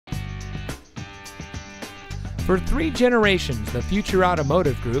For 3 generations, the Future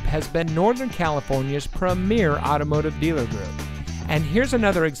Automotive Group has been Northern California's premier automotive dealer group. And here's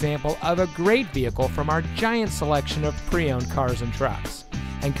another example of a great vehicle from our giant selection of pre-owned cars and trucks.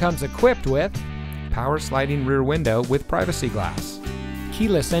 And comes equipped with power sliding rear window with privacy glass,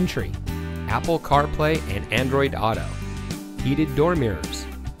 keyless entry, Apple CarPlay and Android Auto, heated door mirrors,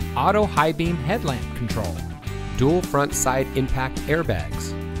 auto high beam headlamp control, dual front side impact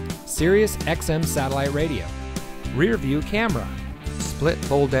airbags, Sirius XM satellite radio, rear view camera, split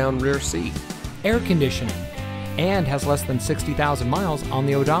fold down rear seat, air conditioning, and has less than 60,000 miles on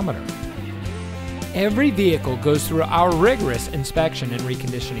the odometer. Every vehicle goes through our rigorous inspection and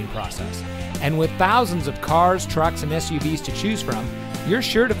reconditioning process. And with thousands of cars, trucks, and SUVs to choose from, you're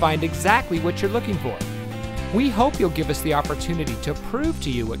sure to find exactly what you're looking for. We hope you'll give us the opportunity to prove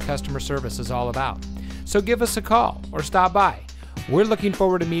to you what customer service is all about. So give us a call or stop by. We're looking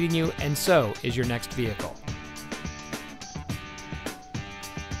forward to meeting you, and so is your next vehicle.